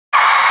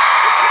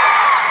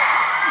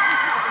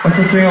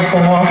This is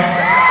Singapore.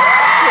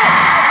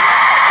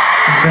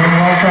 It's been a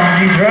long time,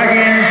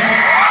 G-Dragon.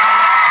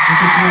 Good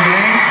to see you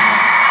again.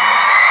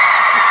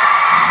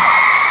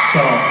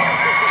 So,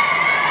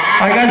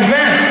 how you guys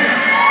been?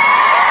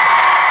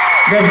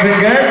 You guys been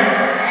good?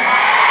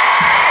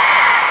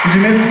 Did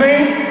you miss me?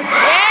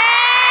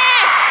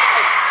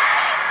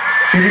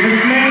 Did you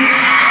miss me?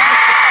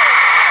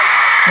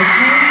 Miss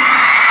me?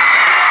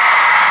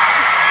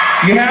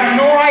 You have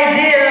no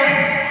idea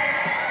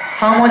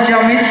how much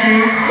I miss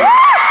you.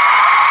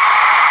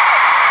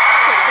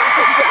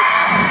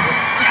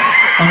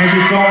 I miss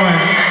you so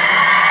much.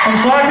 I'm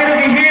so happy to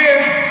be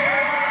here,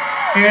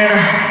 and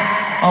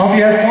I hope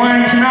you have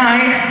fun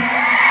tonight.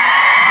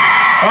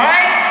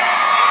 Alright?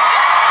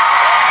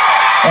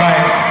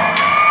 Alright.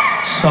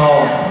 So,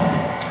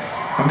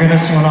 I'm gonna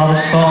sing another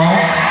song.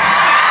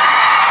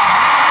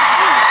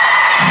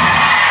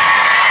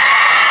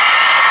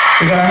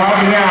 You're gonna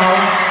help me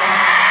out.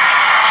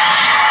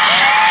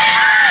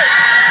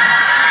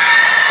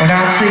 When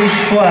I say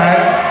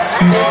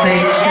sweat, you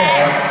say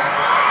check.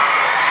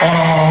 Hold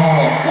on.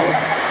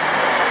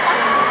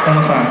 One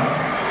more time.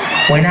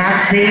 When I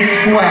say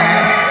sweat,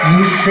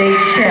 you say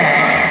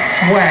check.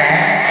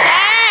 Sweat.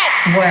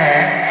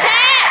 Sweat.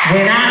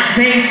 When I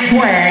say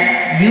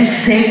sweat, you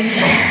say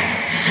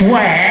check.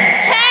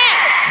 Sweat.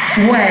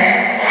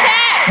 Sweat.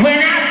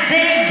 When I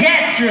say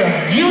get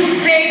you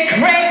say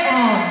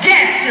crayon.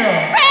 Get you.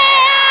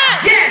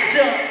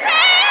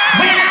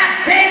 When I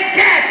say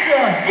get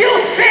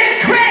you say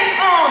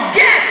crayon.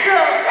 Get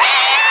you.